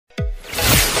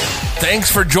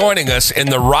Thanks for joining us in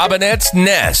the Robinette's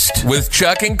Nest with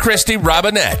Chuck and Christy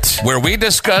Robinette, where we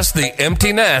discuss the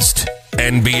empty nest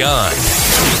and beyond.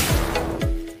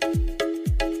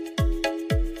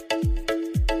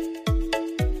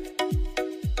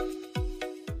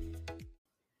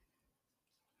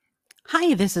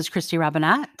 Hi, this is Christy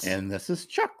Robinette. And this is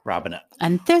Chuck Robinette.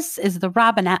 And this is the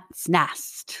Robinette's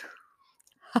Nest.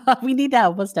 We need to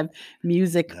almost have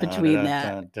music between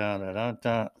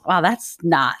that. Wow, that's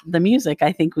not the music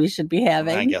I think we should be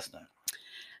having. I guess not.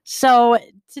 So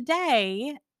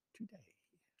today,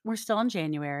 we're still in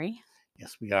January.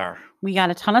 Yes, we are. We got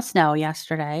a ton of snow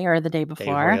yesterday or the day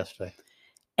before. Yesterday.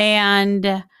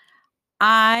 And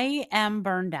I am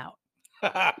burned out.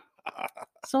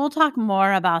 So we'll talk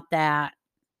more about that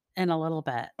in a little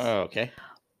bit. Okay.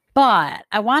 But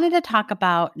I wanted to talk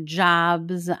about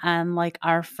jobs and like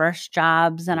our first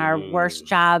jobs and our worst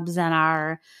jobs and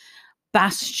our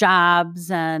best jobs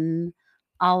and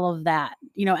all of that.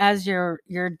 You know, as you're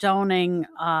donning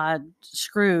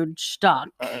Scrooge duck.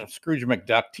 Scrooge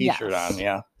McDuck t-shirt on,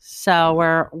 yeah.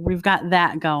 So we've got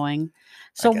that going.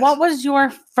 So what was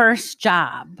your first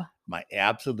job? My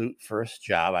absolute first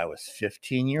job. I was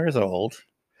 15 years old.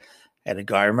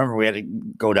 I remember we had to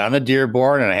go down to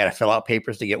Dearborn and I had to fill out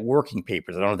papers to get working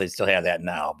papers. I don't know if they still have that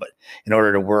now, but in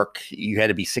order to work, you had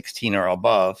to be 16 or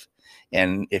above.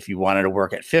 And if you wanted to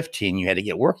work at 15, you had to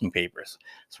get working papers.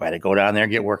 So I had to go down there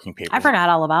and get working papers. I forgot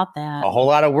all about that. A whole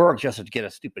lot of work just to get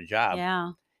a stupid job.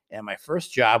 Yeah. And my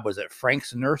first job was at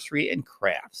Frank's Nursery and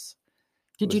Crafts.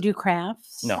 Did you do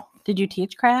crafts? No. Did you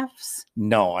teach crafts?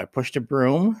 No, I pushed a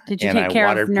broom. Did you take care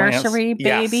of nursery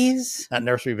babies? Yes. Not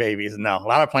nursery babies. No, a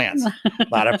lot of plants. A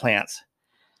lot of plants.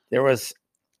 There was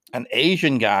an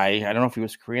Asian guy. I don't know if he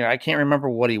was Korean. I can't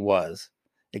remember what he was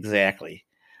exactly.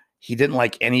 He didn't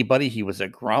like anybody. He was a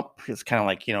grump. It's kind of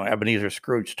like, Ebenezer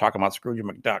Scrooge talking about Scrooge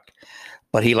McDuck.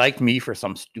 But he liked me for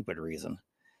some stupid reason.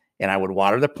 And I would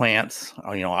water the plants,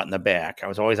 out in the back. I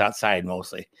was always outside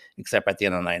mostly, except at the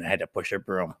end of the night, I had to push a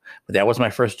broom. But that was my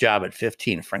first job at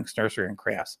 15, Frank's Nursery and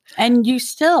Crafts. And you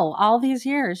still, all these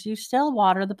years, you still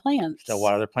water the plants. Still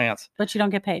water the plants. But you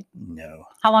don't get paid. No.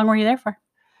 How long were you there for?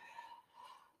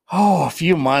 Oh, a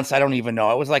few months. I don't even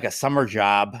know. It was like a summer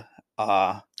job.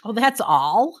 Oh, that's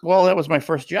all? Well, that was my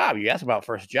first job. You asked about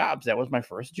first jobs. That was my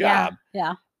first job.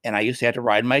 Yeah. And I used to have to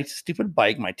ride my stupid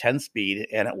bike, my 10-speed,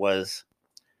 and it was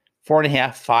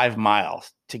 4.5, 5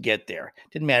 miles to get there.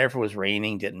 Didn't matter if it was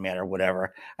raining, didn't matter,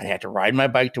 whatever. I'd have to ride my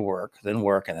bike to work, and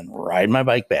then ride my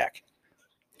bike back.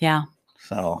 Yeah.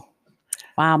 So.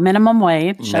 Wow. Minimum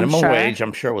wage. Wage.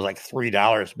 I'm sure it was like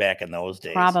 $3 back in those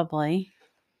days. Probably.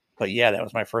 But yeah, that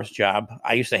was my first job.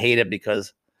 I used to hate it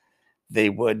because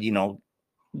they would,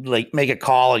 like make a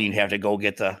call and you'd have to go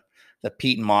get the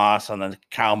peat and moss and the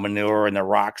cow manure and the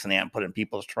rocks and that and put it in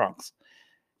people's trunks.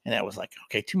 And that was like,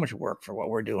 okay, too much work for what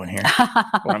we're doing here.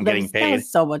 What I'm getting paid. That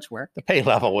was so much work. The pay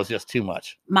level was just too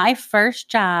much. My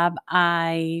first job,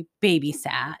 I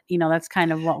babysat. That's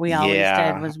kind of what we always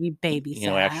did was we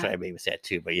babysat. Actually I babysat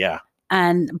too, but yeah.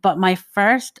 But my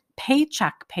first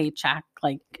paycheck,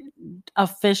 like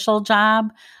official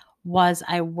job was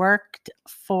I worked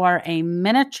for a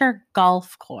miniature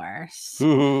golf course.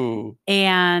 Ooh.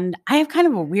 And I have kind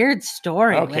of a weird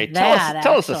story with that.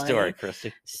 Tell us a story,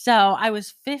 Christy. So I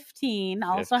was 15,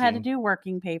 also had to do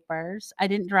working papers. I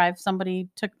didn't drive. Somebody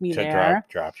took me there.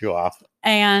 Dropped you off.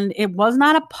 And it was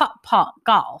not a putt-putt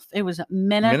golf. It was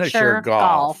miniature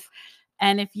golf.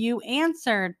 And if you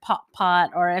answered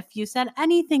putt-putt or if you said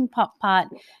anything putt-putt,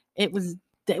 it was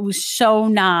so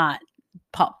not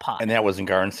putt-putt. And that was in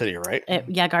Garden City, right?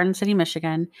 Garden City,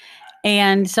 Michigan.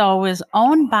 And so it was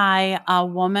owned by a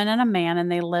woman and a man, and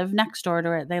they lived next door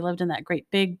to it. They lived in that great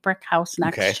big brick house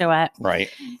next to it. Right.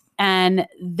 And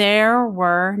there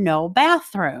were no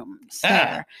bathrooms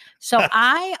there. So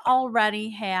I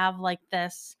already have like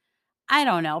this, I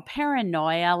don't know,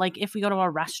 paranoia. Like if we go to a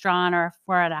restaurant or if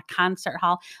we're at a concert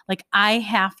hall, like I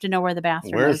have to know where the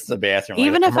bathroom is. Where's the bathroom?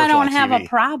 Even if I don't have a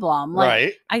problem. Like,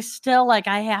 right. I still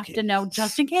I have to know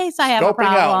just in case I have a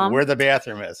problem. Out where the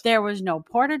bathroom is. There was no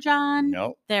porta-john.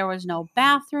 Nope. There was no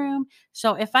bathroom.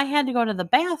 So if I had to go to the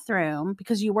bathroom,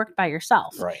 because you worked by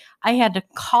yourself, right, I had to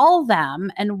call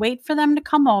them and wait for them to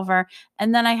come over.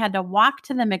 And then I had to walk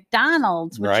to the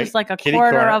McDonald's, which is like a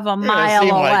quarter of a mile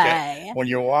away. Like when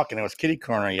you're walking, it was kitty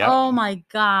corner. Yeah. Oh my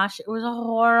gosh. It was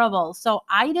horrible. So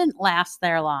I didn't last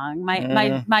there long.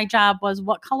 My job was,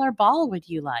 what color ball would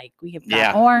you like? We have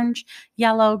got orange,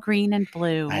 yellow, green, and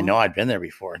blue. I know I'd been there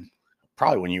before.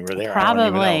 Probably when you were there.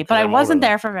 Probably, but I wasn't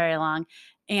there for very long.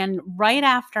 And right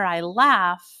after I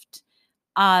left,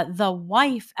 the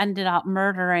wife ended up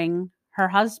murdering her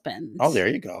husband. Oh, there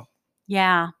you go.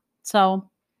 Yeah. So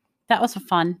that's a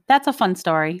fun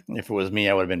story. If it was me,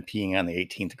 I would have been peeing on the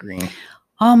 18th green.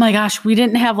 Oh my gosh. We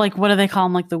didn't have like, what do they call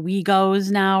them? Like the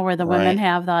WeGos now where the women Right.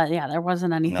 have there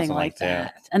wasn't anything Nothing like like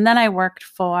that. that. And then I worked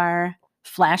for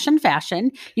Flash and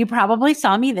Fashion. You probably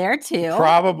saw me there too.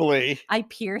 Probably. I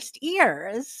pierced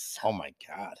ears. Oh my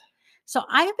God. So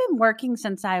I've been working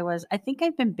since I think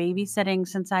I've been babysitting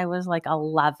since I was like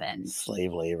 11.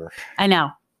 Slave labor. I know.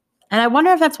 And I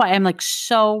wonder if that's why I'm like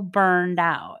so burned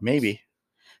out. Maybe.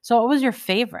 So what was your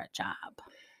favorite job?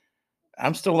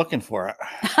 I'm still looking for it.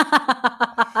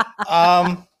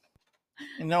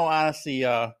 Honestly,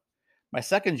 my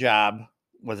second job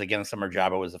was again a summer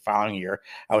job. It was the following year.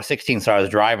 I was 16, so I was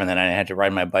driving, and I had to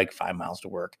ride my bike 5 miles to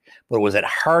work. But it was at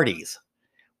Hardee's.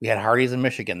 We had Hardee's in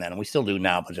Michigan then. We still do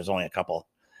now, but there's only a couple.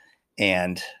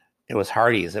 And it was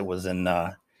Hardee's. It was in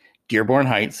Dearborn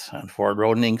Heights on Ford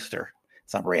Road in Inkster.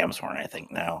 It's on Ramshorn, I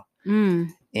think, now.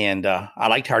 And I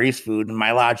liked Hardee's food. And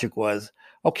my logic was,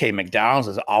 okay, McDonald's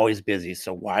is always busy,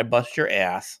 so why bust your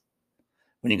ass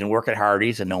when you can work at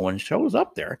Hardee's and no one shows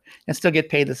up there and still get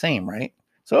paid the same, right?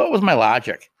 So it was my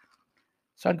logic.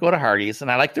 So I'd go to Hardee's,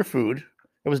 and I liked their food.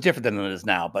 It was different than it is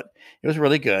now, but it was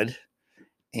really good.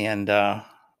 And I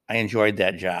enjoyed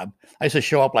that job. I used to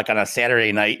show up like on a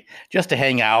Saturday night just to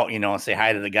hang out, and say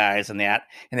hi to the guys and that.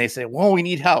 And they say, "Whoa, we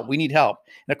need help. We need help."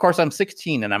 And of course, I'm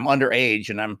 16 and I'm underage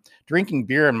and I'm drinking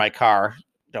beer in my car.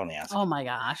 Don't ask. Oh my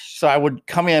gosh. So I would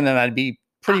come in and I'd be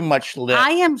pretty much lit.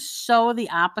 I am so the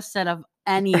opposite of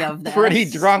any of this. Pretty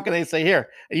drunk. And they say, "Here,"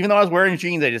 even though I was wearing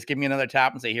jeans, they just give me another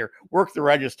top and say, "Here, work the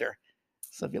register."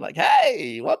 So I'd be like,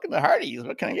 "Hey, welcome to Hardee's.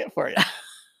 What can I get for you?"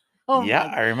 Oh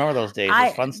yeah, I remember those days. It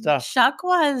was fun stuff. Chuck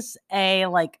was a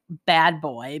like bad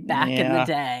boy back in the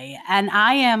day. And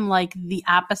I am like the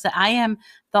opposite. I am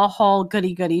the whole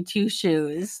goody goody two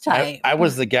shoes type. I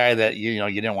was the guy that, you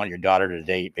didn't want your daughter to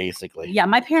date, basically. Yeah,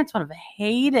 my parents would have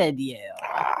hated you.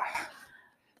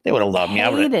 They would have loved me. I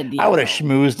would have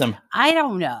schmoozed them. I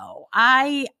don't know.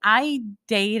 I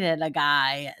dated a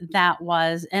guy that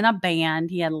was in a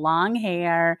band. He had long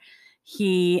hair.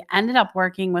 He ended up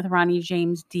working with Ronnie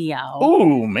James Dio.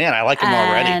 Oh, man, I like him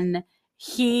already. And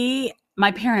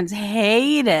my parents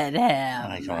hated him.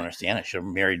 I don't understand. I should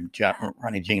have married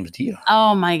Ronnie James Dio.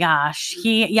 Oh my gosh.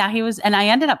 He was, and I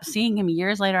ended up seeing him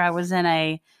years later. I was in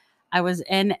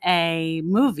a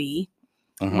movie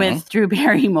with Drew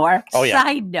Barrymore. Oh, yeah.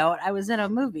 Side note, I was in a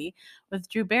movie with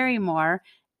Drew Barrymore,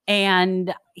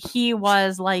 and he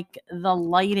was like the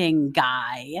lighting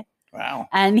guy. Wow.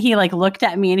 And he like looked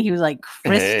at me and he was like,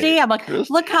 "Christy." Hey, I'm like, Christy.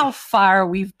 Look how far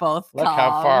we've both come. Look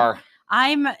how far.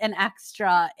 I'm an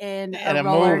extra in a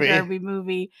roller derby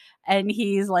movie, and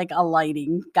he's like a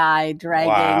lighting guy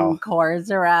dragging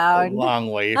cores around. A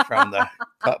long way from the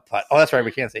putt-putt. Oh, that's right.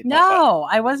 We can't say putt-putt. No,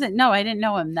 I wasn't. No, I didn't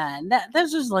know him then.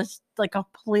 This was like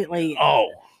completely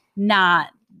not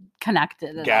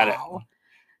connected at all.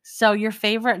 So your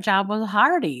favorite job was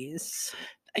Hardee's.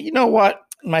 You know what?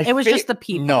 It was just the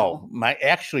people. No, my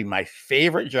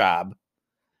favorite job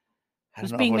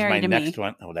was being married to me. Next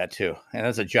one. Oh, that too. And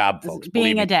it's a job, folks.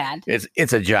 Being a dad.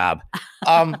 It's a job.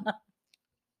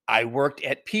 I worked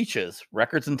at Peaches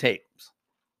Records and Tapes.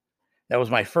 That was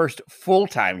my first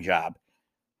full-time job.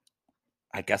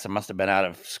 I guess I must have been out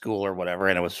of school or whatever.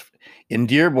 And it was in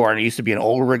Dearborn. It used to be an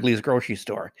old Wrigley's grocery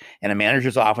store. And the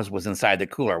manager's office was inside the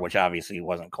cooler, which obviously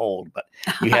wasn't cold, but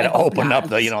you had to open up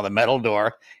the metal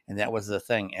door. And that was the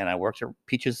thing. And I worked at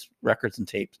Peaches Records and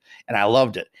Tapes. And I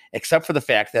loved it, except for the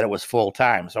fact that it was full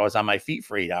time. So I was on my feet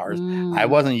for 8 hours. I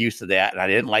wasn't used to that. And I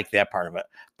didn't like that part of it.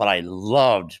 But I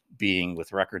loved being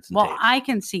with records and tapes. Well, I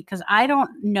can see, because I don't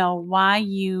know why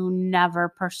you never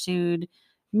pursued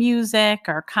music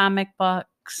or comic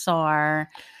books or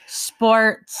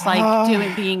sports,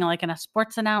 like being like a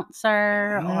sports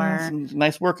announcer or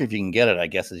nice work if you can get it. I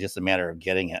guess it's just a matter of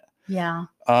getting it. Yeah.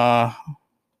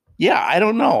 Yeah, I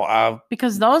don't know.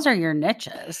 Because those are your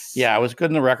niches. Yeah, I was good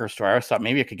in the record store. I always thought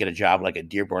maybe I could get a job like at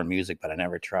Dearborn Music, but I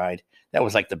never tried. That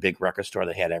was like the big record store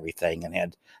that had everything and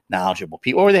had knowledgeable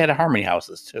people. Or they had Harmony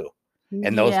Houses too.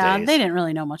 In those days, they didn't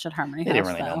really know much at Harmony House. They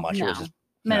didn't really know much. No. It was just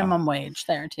minimum wage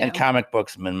there too. And comic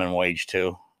books, minimum wage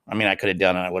too. I mean, I could have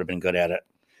done it. I would have been good at it.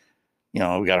 We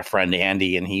got a friend,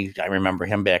 Andy, and I remember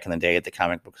him back in the day at the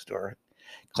comic book store,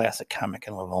 Classic Comic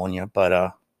in Livonia.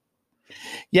 But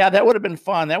yeah, that would have been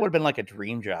fun. That would have been like a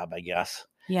dream job, I guess.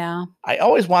 Yeah. I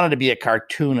always wanted to be a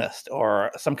cartoonist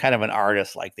or some kind of an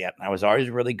artist like that. And I was always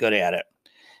really good at it,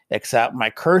 except my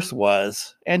curse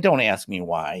was, and don't ask me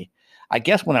why, I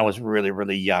guess when I was really,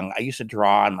 really young, I used to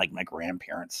draw on like my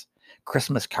grandparents'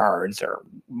 Christmas cards or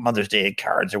Mother's Day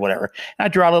cards or whatever. And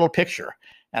I'd draw a little picture.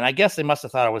 And I guess they must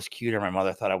have thought I was cute, or my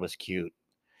mother thought I was cute.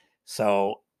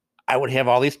 So I would have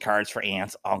all these cards for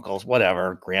aunts, uncles,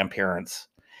 whatever, grandparents.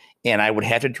 And I would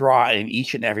have to draw in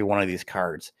each and every one of these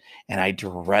cards. And I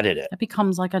dreaded it. It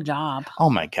becomes like a job. Oh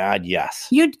my God, yes.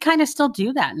 You'd kind of still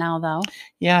do that now, though.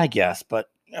 Yeah, I guess. But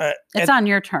it's on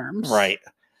your terms. Right.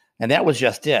 And that was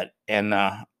just it. And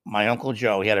my Uncle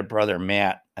Joe, he had a brother,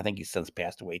 Matt. I think he's since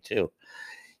passed away too.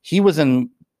 He was in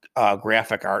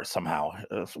graphic art somehow,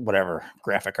 whatever,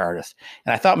 graphic artist.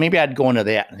 And I thought maybe I'd go into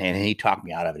that. And he talked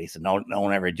me out of it. He said, no,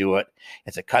 don't ever do it.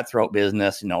 It's a cutthroat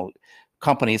business.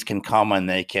 Companies can come and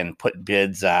they can put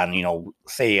bids on,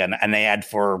 say an ad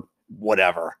for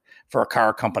whatever, for a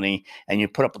car company. And you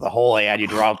put up the whole ad, you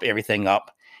draw up everything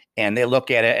up. And they look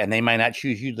at it and they might not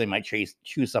choose you. They might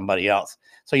choose somebody else.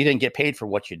 So you didn't get paid for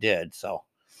what you did. So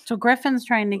Griffin's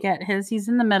trying to get his. He's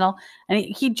in the middle. And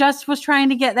he just was trying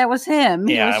to get, that was him.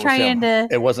 Yeah, he was trying to.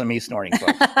 It wasn't me snorting,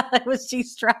 folks. It was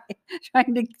she's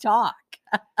trying to talk.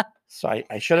 So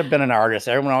I should have been an artist.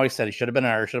 Everyone always said he should have been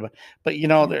an artist. But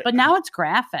but now it's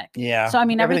graphic. Yeah. So I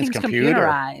mean, everything's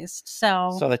computerized.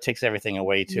 So that takes everything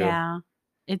away too. Yeah.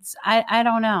 It's I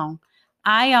don't know.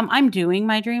 I'm doing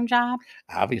my dream job.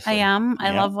 Obviously. I am.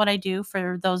 I love what I do.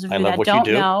 For those of you that don't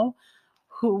know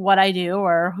what I do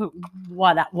or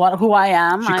who I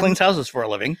am. She cleans houses for a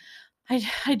living.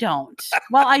 I don't.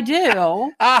 Well, I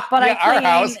do. But yeah, our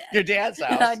house, your dad's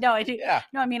house. No, I do. Yeah.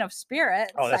 No, I mean of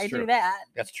spirits. Oh, that's I true. do that.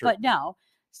 That's true. But no.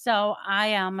 So I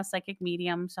am a psychic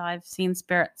medium. So I've seen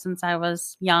spirits since I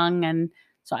was young. And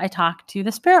so I talk to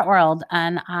the spirit world,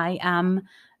 and I am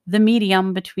the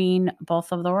medium between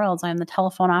both of the worlds. I'm the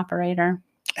telephone operator.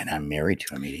 And I'm married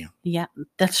to a medium. Yeah,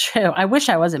 that's true. I wish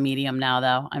I was a medium now,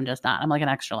 though. I'm just not. I'm like an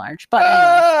extra large. But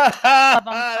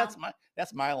anyway.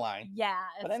 That's my line. Yeah.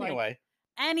 But anyway.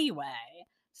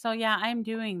 So yeah, I'm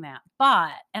doing that.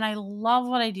 And I love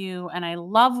what I do, and I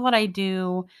love what I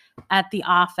do at the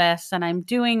office, and I'm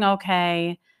doing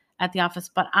okay at the office,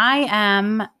 but I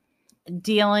am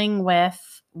dealing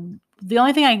with, the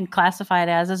only thing I can classify it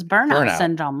as is burnout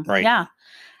syndrome. Right. Yeah.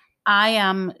 I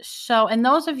am and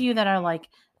those of you that are like,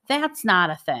 that's not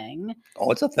a thing.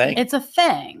 Oh, it's a thing. It's a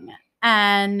thing.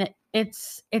 And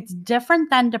it's different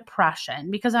than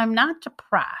depression, because I'm not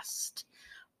depressed,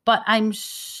 but I'm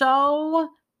so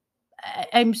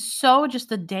just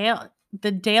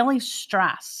the daily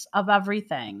stress of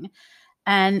everything.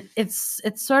 And it's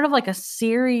sort of like a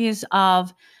series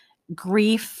of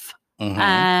grief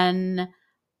and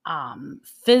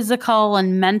physical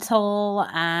and mental,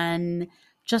 and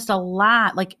just a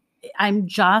lot. Like I'm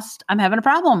having a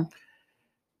problem.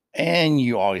 And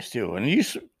you always do. And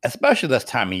especially this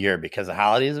time of year, because the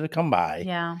holidays have come by.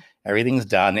 Yeah. Everything's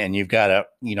done. And you've got to,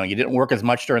 you didn't work as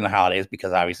much during the holidays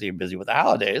because obviously you're busy with the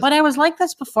holidays. But I was like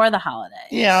this before the holidays.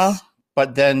 Yeah.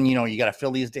 But then, you got to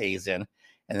fill these days in.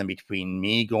 And then between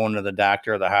me going to the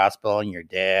doctor or the hospital and your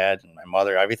dad and my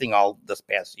mother, everything all this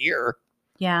past year.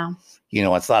 Yeah.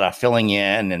 It's a lot of filling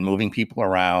in and moving people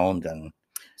around. And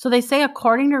so they say,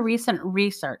 according to recent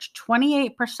research,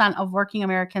 28% of working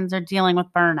Americans are dealing with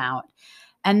burnout.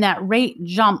 And that rate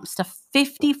jumps to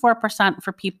 54%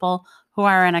 for people who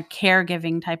are in a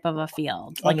caregiving type of a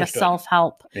field, like a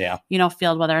self-help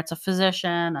field, whether it's a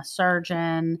physician, a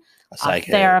surgeon, a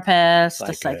therapist,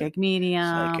 a psychic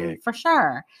medium, for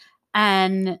sure.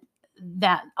 And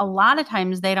that a lot of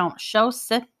times they don't show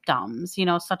symptoms,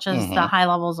 such as the high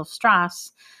levels of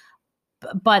stress,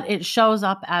 but it shows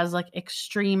up as like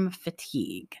extreme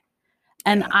fatigue.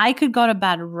 And I could go to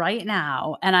bed right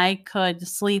now and I could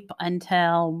sleep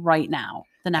until right now,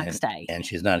 the next day. And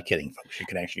she's not kidding, folks. She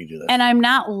can actually do this. And I'm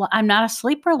not a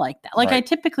sleeper like that. Like I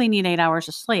typically need 8 hours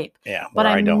of sleep. Yeah. But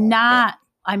I'm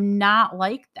not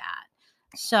like that.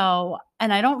 So,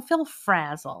 and I don't feel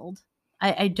frazzled.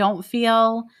 I don't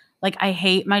feel like I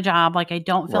hate my job. Like I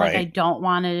don't feel like I don't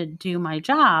want to do my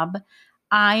job.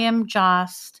 I am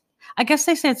just, I guess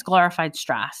they say it's glorified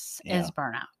stress is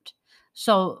burnout.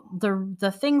 So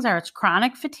the things are, it's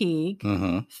chronic fatigue,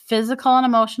 physical and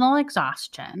emotional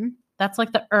exhaustion. That's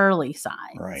like the early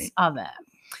signs of it.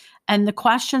 And the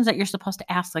questions that you're supposed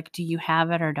to ask, like, do you have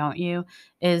it or don't you,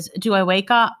 is, do I wake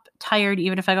up tired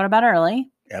even if I go to bed early?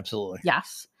 Absolutely.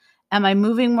 Yes. Am I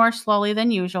moving more slowly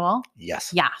than usual?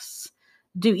 Yes. Yes.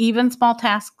 Do even small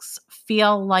tasks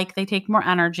feel like they take more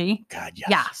energy? God, yes.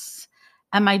 Yes.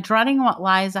 Am I dreading what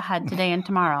lies ahead today and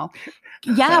tomorrow?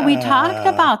 Yeah, we talked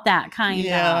about that kind of.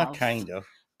 Yeah, kind of.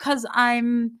 Because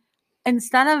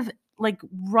instead of like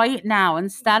right now,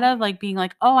 instead of like being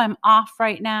like, oh, I'm off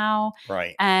right now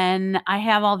Right. and I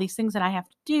have all these things that I have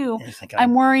to do. You're thinking,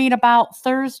 I'm worried about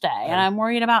Thursday and I'm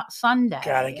worried about Sunday.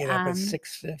 Gotta get up at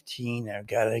 6:15. I've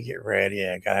gotta get ready.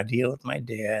 I gotta deal with my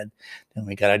dad. Then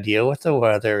we gotta deal with the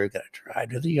weather. We gotta drive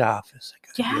to the office.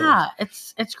 Yeah,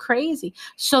 it's crazy.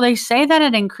 So they say that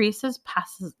it increases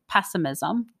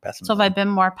pessimism. So have I been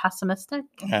more pessimistic?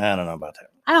 I don't know about that.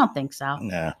 I don't think so.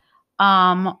 No.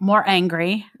 More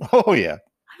angry. Oh yeah.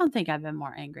 I don't think I've been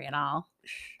more angry at all.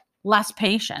 Less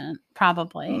patient,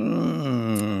 probably.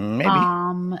 Maybe.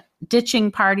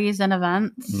 Ditching parties and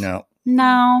events. No.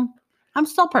 I'm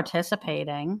still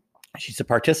participating. She's a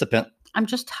participant. I'm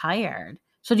just tired.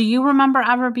 So do you remember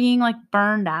ever being like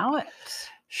burned out?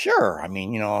 Sure. I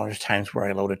mean, there's times where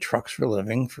I loaded trucks for a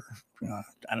living for,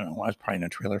 I don't know, I was probably in a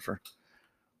trailer for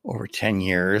over 10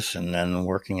 years and then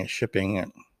working at shipping at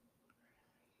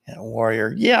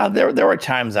Warrior. Yeah, there were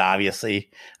times,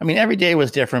 obviously. I mean, every day was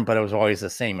different, but it was always the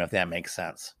same, if that makes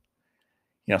sense.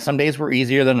 Some days were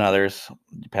easier than others,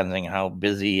 depending on how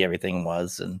busy everything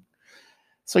was. And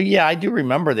so, yeah, I do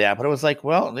remember that. But it was like,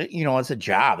 well, it's a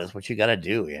job. It's what you got to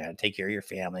do. You got to take care of your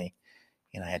family.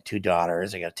 I had 2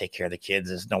 daughters. I got to take care of the kids.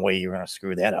 There's no way you're going to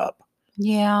screw that up.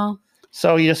 Yeah.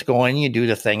 So you just go in, you do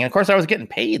the thing. And of course, I was getting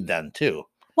paid then, too.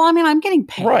 Well, I mean, I'm getting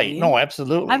paid. Right. No,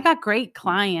 absolutely. I've got great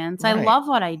clients. Right. I love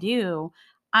what I do.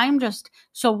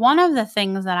 So one of the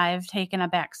things that I've taken a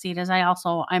back seat is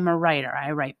I'm a writer.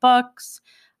 I write books.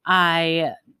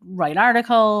 I write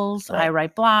articles. Right. I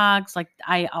write blogs. Like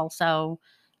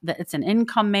it's an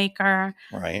income maker.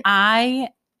 Right. I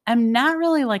am not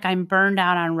really like I'm burned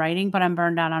out on writing, but I'm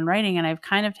burned out on writing. And I've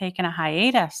kind of taken a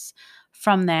hiatus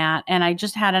from that. And I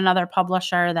just had another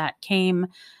publisher that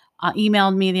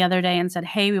emailed me the other day and said,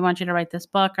 hey, we want you to write this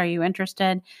book. Are you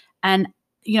interested? And,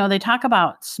 they talk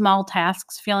about small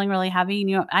tasks feeling really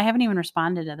heavy. I haven't even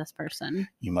responded to this person.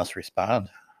 You must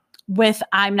respond. With,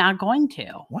 I'm not going to.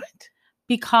 What?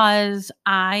 Because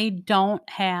I don't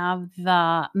have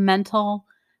the mental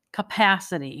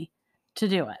capacity to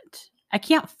do it. I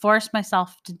can't force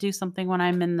myself to do something when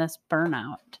I'm in this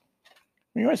burnout.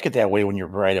 You always get that way when you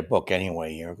write a book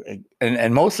anyway.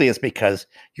 And mostly it's because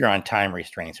you're on time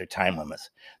restraints or time limits.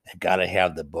 They've got to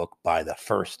have the book by the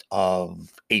 1st of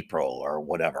April or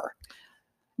whatever.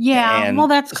 Yeah, and well,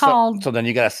 that's called. So then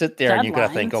you got to sit there and you got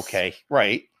to think, deadlines. okay,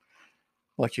 right.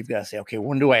 What you've got to say, okay,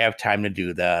 when do I have time to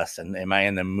do this? And am I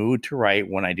in the mood to write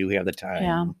when I do have the time?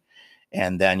 Yeah.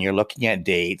 And then you're looking at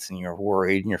dates and you're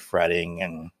worried and you're fretting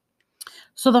and.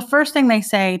 So the first thing they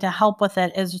say to help with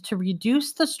it is to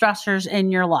reduce the stressors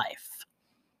in your life.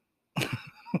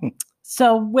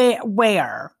 So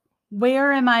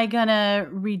where am I going to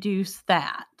reduce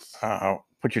that?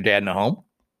 Put your dad in a home?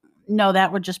 No,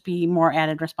 that would just be more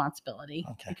added responsibility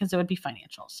because it would be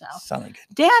financial. So sounded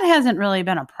good. Dad hasn't really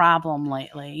been a problem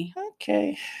lately.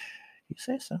 Okay. You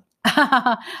say so.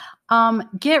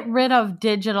 Get rid of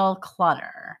digital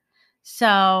clutter.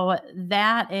 So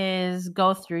that is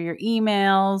go through your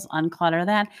emails, unclutter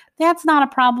that. That's not a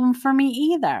problem for me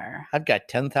either. I've got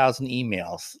 10,000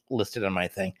 emails listed on my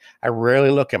thing. I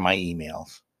rarely look at my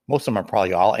emails. Most of them are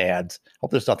probably all ads. Hope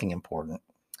there's nothing important.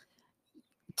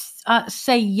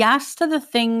 Say yes to the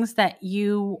things that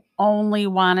you only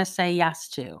want to say yes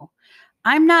to.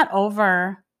 I'm not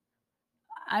overly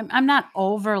I'm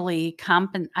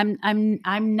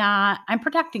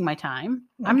protecting my time.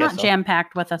 I'm not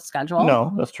jam-packed with a schedule.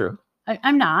 No, that's true.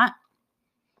 I'm not.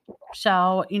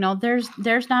 So,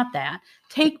 there's not that.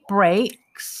 Take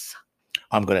breaks.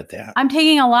 I'm good at that. I'm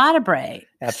taking a lot of breaks.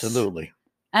 Absolutely.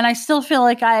 And I still feel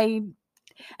like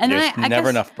there's never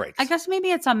enough breaks. I guess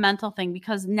maybe it's a mental thing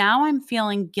because now I'm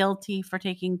feeling guilty for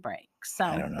taking breaks.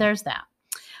 So there's that.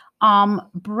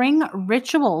 Bring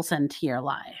rituals into your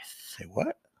life. Say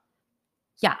what?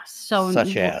 Yeah. So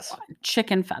such as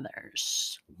chicken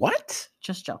feathers. What?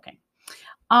 Just joking.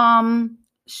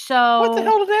 So what the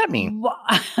hell does that mean?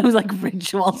 I was like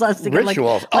rituals. I was thinking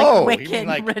rituals. Like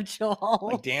Wiccan rituals.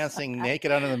 Like dancing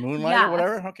naked under the moonlight or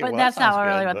whatever? Okay, but that's not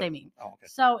really what they mean. Oh, okay.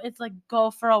 So it's like go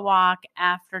for a walk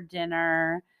after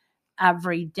dinner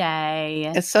every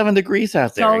day. It's 7 degrees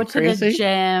out there. Go to the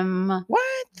gym.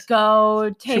 What? Go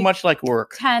take too much like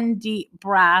work. 10 deep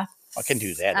breaths. I can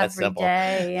do that. That's simple.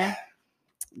 Day.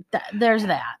 There's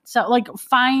that. So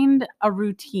find a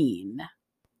routine.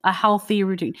 A healthy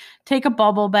routine. Take a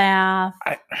bubble bath.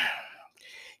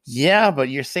 Yeah, but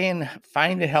you're saying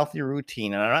find a healthy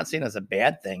routine. And I'm not saying it's a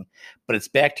bad thing, but it's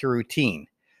back to routine.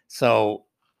 So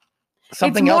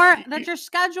something it's more else that you're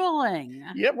scheduling.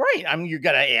 Yeah, right. I mean, you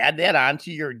got to add that on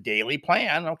to your daily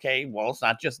plan. Okay, well, it's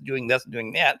not just doing this and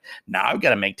doing that. Now I've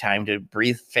got to make time to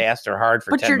breathe fast or hard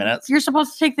for 10 minutes. You're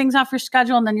supposed to take things off your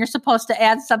schedule, and then you're supposed to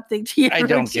add something to your I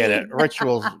don't get it. routine.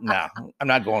 Rituals, no, I'm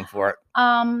not going for it.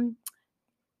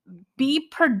 Be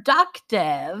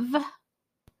productive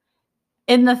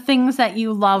in the things that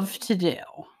you love to do.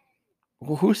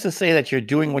 Well, who's to say that you're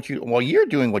doing you're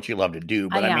doing what you love to do,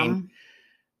 but I mean,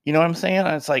 you know what I'm saying?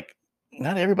 It's like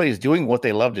not everybody's doing what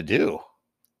they love to do.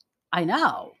 I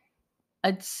know.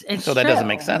 It's so that doesn't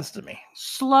make sense to me.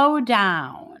 Slow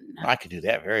down. I could do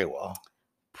that very well.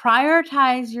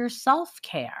 Prioritize your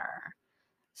self-care.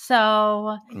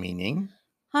 So, meaning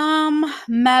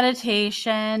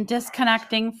meditation,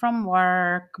 disconnecting from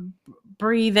work,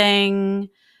 breathing,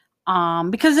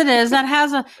 because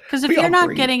if you're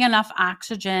not getting enough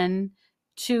oxygen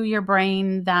to your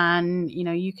brain, then,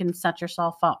 you can set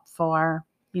yourself up for,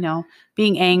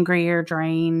 being angry or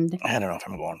drained. I don't know if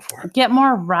I'm going for it. Get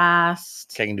more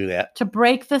rest. Okay, I can do that. To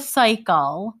break the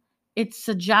cycle, it's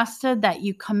suggested that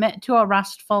you commit to a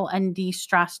restful and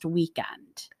de-stressed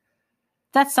weekend.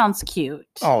 That sounds cute.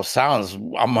 Oh, sounds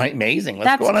amazing.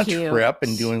 Let's go on a trip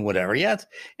and doing whatever. Yeah,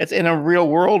 it's in a real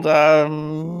world,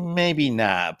 maybe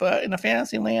not, but in a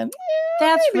fantasy land,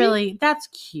 that's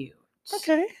cute.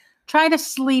 Okay. Try to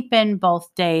sleep in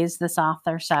both days, this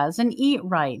author says, and eat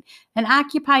right, and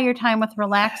occupy your time with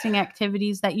relaxing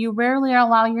activities that you rarely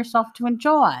allow yourself to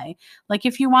enjoy. Like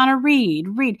if you want to read.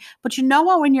 But you know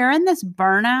what? When you're in this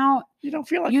burnout, you don't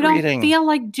feel like reading. Don't feel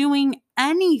like doing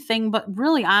anything but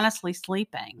really honestly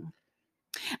sleeping.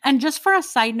 And just for a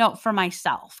side note for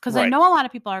myself, because I know a lot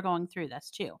of people are going through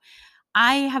this too.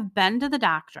 I have been to the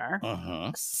doctor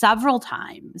several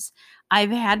times. I've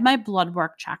had my blood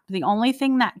work checked. The only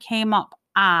thing that came up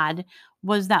odd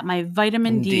was that my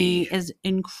vitamin D is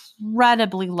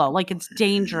incredibly low. Like it's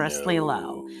dangerously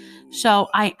low. So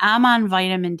I am on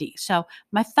vitamin D. So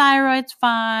my thyroid's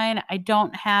fine. I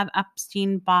don't have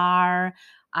Epstein-Barr.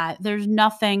 There's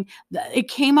nothing. It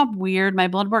came up weird. My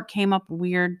blood work came up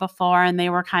weird before, and they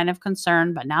were kind of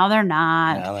concerned, but now they're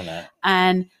not.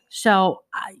 And so,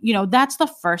 that's the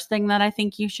first thing that I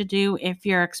think you should do if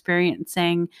you're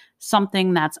experiencing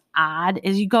something that's odd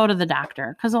is you go to the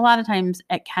doctor, because a lot of times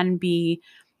it can be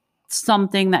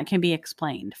something that can be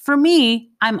explained. For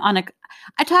me, I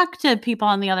talk to people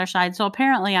on the other side, so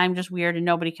apparently I'm just weird and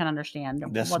nobody can understand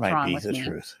what's wrong with me. This might be the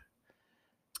truth.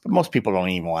 But most people don't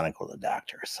even want to go to the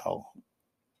doctor, so.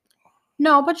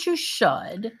 No, but you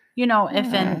should,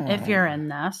 if you're in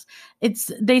this,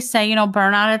 they say,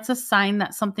 burnout, it's a sign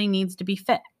that something needs to be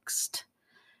fixed.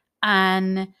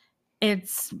 And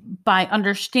it's by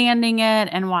understanding it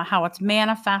and how it's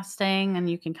manifesting, and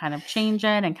you can kind of change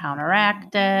it and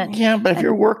counteract it. Yeah, but if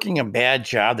you're working a bad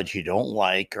job that you don't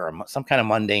like, or some kind of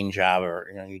mundane job,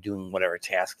 or, you're doing whatever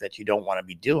task that you don't want to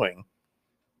be doing.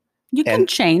 You can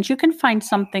change. You can find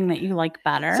something that you like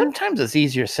better. Sometimes it's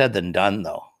easier said than done,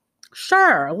 though.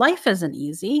 Sure. Life isn't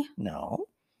easy. No.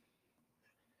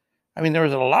 I mean, there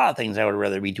was a lot of things I would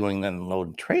rather be doing than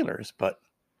load trailers, but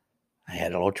I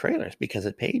had to load trailers because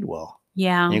it paid well.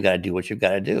 Yeah. And you got to do what you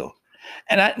got to do.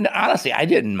 And honestly, I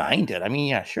didn't mind it. I mean,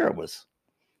 yeah, sure, it was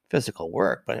physical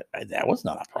work, but that was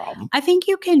not a problem. I think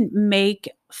you can make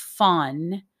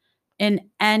fun in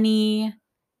any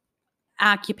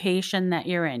occupation that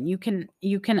you're in. You can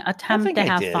attempt to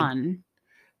have fun.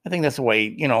 I think that's the way,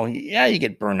 you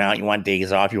get burned out. You want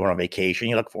days off. You want a vacation.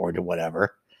 You look forward to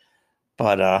whatever.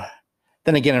 But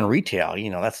then again, in retail, you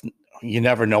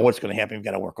never know what's going to happen. You've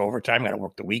got to work overtime. Got to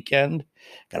work the weekend.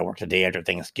 Got to work the day after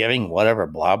Thanksgiving, whatever,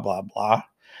 blah, blah, blah.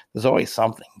 There's always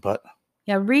something. But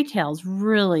yeah, retail's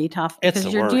really tough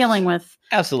because you're dealing with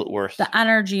absolute worst. The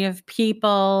energy of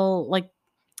people. Like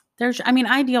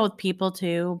I deal with people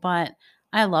too, but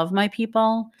I love my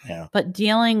people. Yeah. But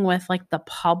dealing with like the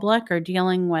public or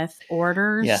dealing with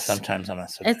orders. Yeah, sometimes I'm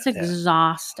not so it's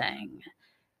exhausting.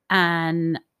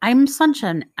 And I'm such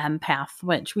an empath,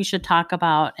 which we should talk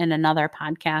about in another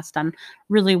podcast on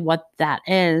really what that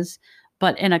is.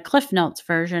 But in a Cliff Notes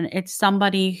version, it's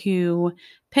somebody who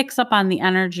picks up on the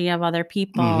energy of other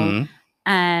people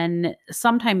and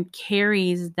sometimes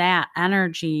carries that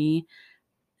energy,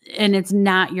 and it's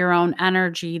not your own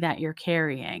energy that you're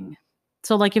carrying.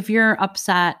 So like if you're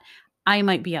upset, I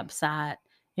might be upset.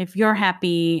 If you're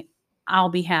happy, I'll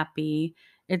be happy.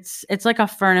 It's like a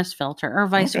furnace filter or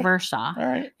vice versa. All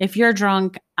right. If you're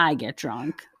drunk, I get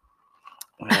drunk.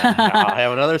 I'll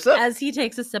have another sip. As he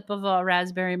takes a sip of a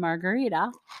raspberry margarita.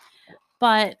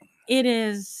 But it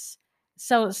is,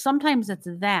 so sometimes it's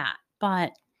that.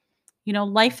 But,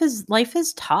 life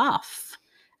is tough.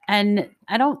 And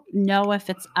I don't know if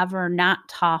it's ever not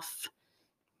tough,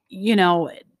 you know,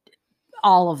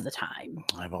 all of the time.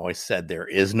 I've always said there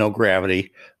is no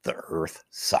gravity. The earth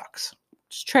sucks.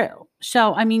 It's true.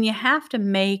 So, I mean, you have to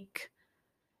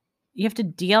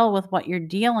deal with what you're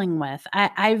dealing with.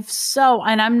 I'm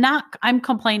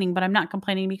complaining, but I'm not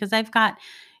complaining because I've got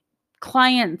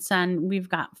clients and we've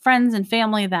got friends and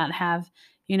family that have,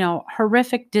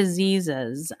 horrific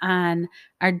diseases and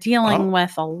are dealing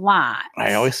with a lot.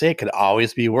 I always say it could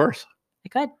always be worse. It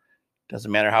could. Doesn't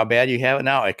matter how bad you have it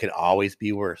now. It could always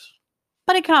be worse.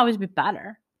 But it could always be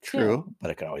better. True, too.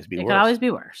 but it could always be worse. It could always be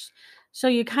worse. So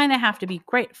you kind of have to be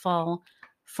grateful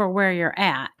for where you're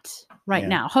at right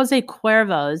now. Jose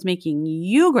Cuervo is making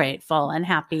you grateful and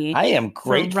happy. I am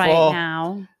grateful right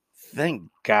now. Thank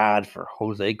God for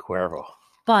Jose Cuervo.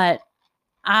 But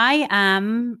I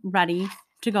am ready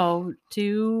to go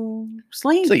to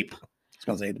sleep. I was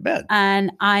going to say to bed.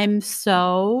 And I'm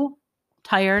so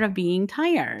tired of being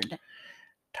tired.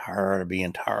 Tired of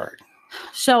being tired.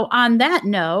 So on that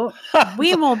note,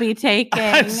 we will be taking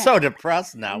I'm so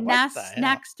depressed now.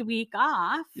 Next week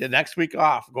off. Yeah, next week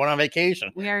off. Going on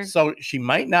vacation. So she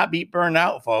might not be burned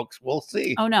out, folks. We'll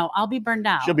see. Oh no, I'll be burned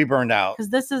out. She'll be burned out. Because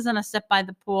this isn't a sit by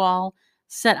the pool,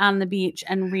 sit on the beach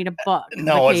and read a book.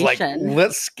 No, vacation. It's like,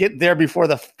 let's get there before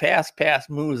the fast pass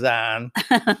moves on.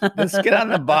 Let's get on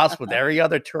the bus with every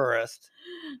other tourist.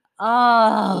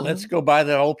 Oh, let's go by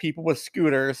the old people with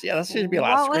scooters. Yeah, this should be a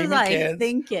lot of screaming kids.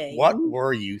 Thinking? What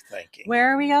were you thinking?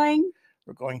 Where are we going?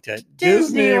 We're going to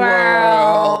Disney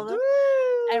World.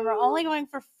 And we're only going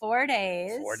for 4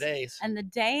 days. 4 days. And the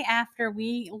day after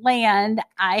we land,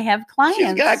 I have clients.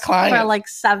 She's got clients for like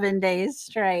 7 days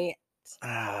straight.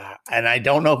 And I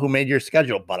don't know who made your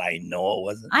schedule, but I know it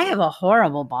wasn't. I have a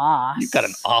horrible boss. You've got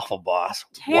an awful boss.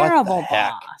 Terrible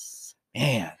boss.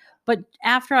 Man. But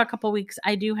after a couple weeks,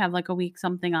 I do have like a week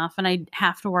something off, and I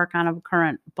have to work on a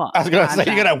current book. I was going to say,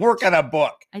 you got to work on a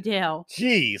book. I do.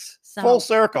 Jeez. So full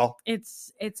circle.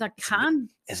 It's a constant.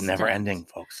 It's never ending,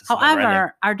 folks.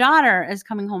 However, our daughter is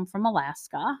coming home from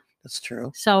Alaska. That's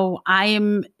true. So I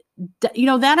am,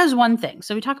 that is one thing.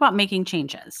 So we talk about making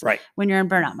changes. Right. When you're in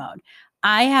burnout mode.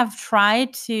 I have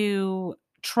tried to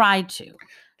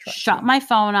shut my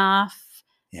phone off.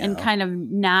 Yeah. And kind of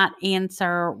not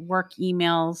answer work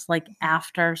emails like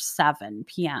after 7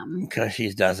 p.m. Because she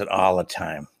does it all the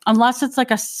time. Unless it's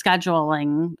like a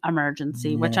scheduling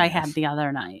emergency, which I had the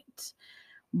other night.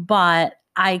 But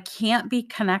I can't be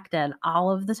connected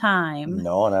all of the time.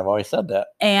 No, and I've always said that.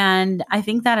 And I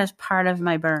think that is part of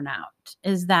my burnout,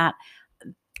 is that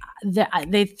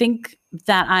they think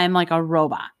that I'm like a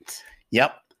robot.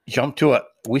 Yep. Jump to it.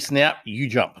 We snap, you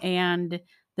jump. And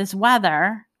this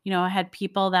weather... I had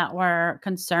people that were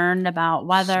concerned about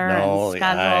weather and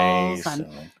schedules, and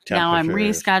now I'm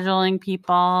rescheduling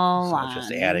people. So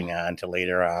just adding on to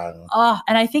later on. Oh,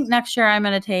 and I think next year I'm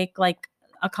going to take like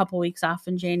a couple weeks off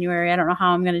in January. I don't know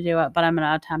how I'm going to do it, but I'm going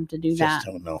to attempt to do that. Just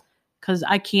don't know. Because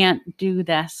I can't do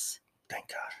this. Thank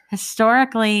God.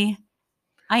 Historically,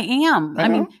 I am. I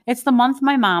mean, it's the month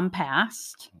my mom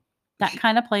passed. That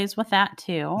kind of plays with that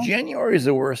too. January is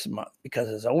the worst month because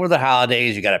it's over the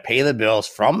holidays. You got to pay the bills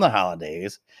from the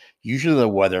holidays. Usually the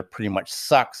weather pretty much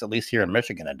sucks. At least here in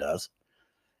Michigan it does.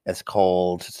 It's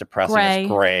cold. It's depressing. It's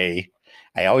gray.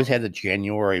 I always had the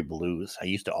January blues. I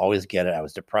used to always get it. I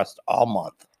was depressed all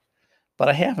month. But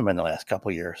I haven't been the last couple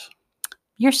of years.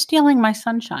 You're stealing my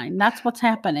sunshine. That's what's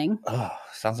happening. Oh,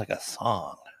 sounds like a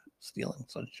song. Stealing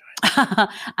sunshine.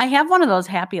 I have one of those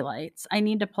happy lights. I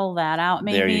need to pull that out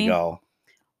maybe. There you go.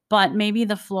 But maybe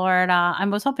the Florida, I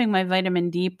was hoping my vitamin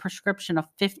D prescription of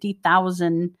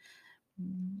 50,000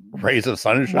 rays of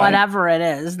sunshine. Whatever it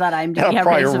is that I'm doing. It'll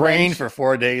probably rain for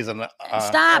 4 days.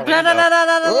 Stop.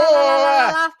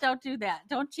 Don't do that.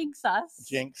 Don't jinx us.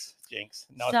 Jinx.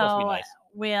 No, it's supposed to be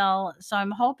nice. So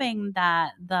I'm hoping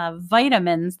that the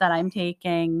vitamins that I'm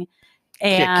taking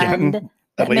and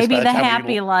maybe the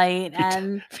happy light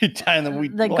and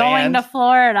the going to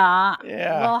Florida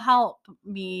will help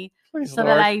me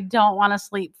that I don't want to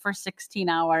sleep for 16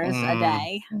 hours a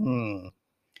day.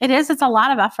 It's a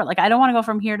lot of effort. Like I don't want to go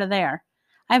from here to there.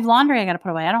 I have laundry I got to put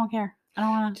away. I don't care. I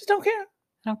don't want to. Just don't care. I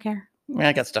don't care. I mean,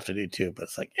 I got stuff to do too, but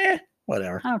it's like,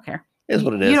 whatever. I don't care. It is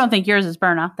what it is. You don't think yours is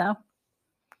burnout though?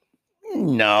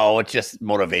 No, it's just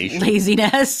motivation.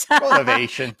 Laziness.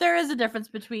 Motivation. There is a difference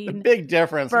between a big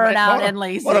difference. Burnout and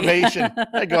lazy. Motivation.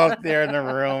 I go out there in the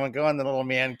room and go in the little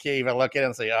man cave. I look at it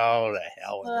and say, oh, the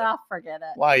hell with it. I'll forget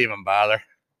it. Why even bother?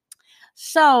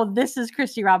 So this is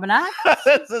Christy Robinette.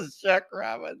 This is Chuck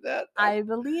Robinette. I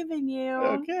believe in you.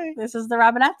 Okay. This is the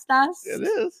Robinette's Nest. It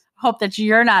is. Hope that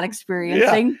you're not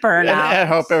experiencing burnout. And I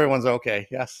hope everyone's okay.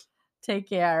 Yes. Take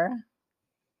care.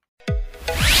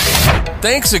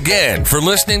 Thanks again for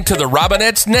listening to the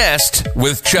Robinette's Nest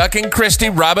with Chuck and Christy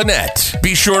Robinette.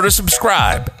 Be sure to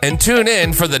subscribe and tune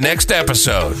in for the next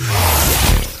episode.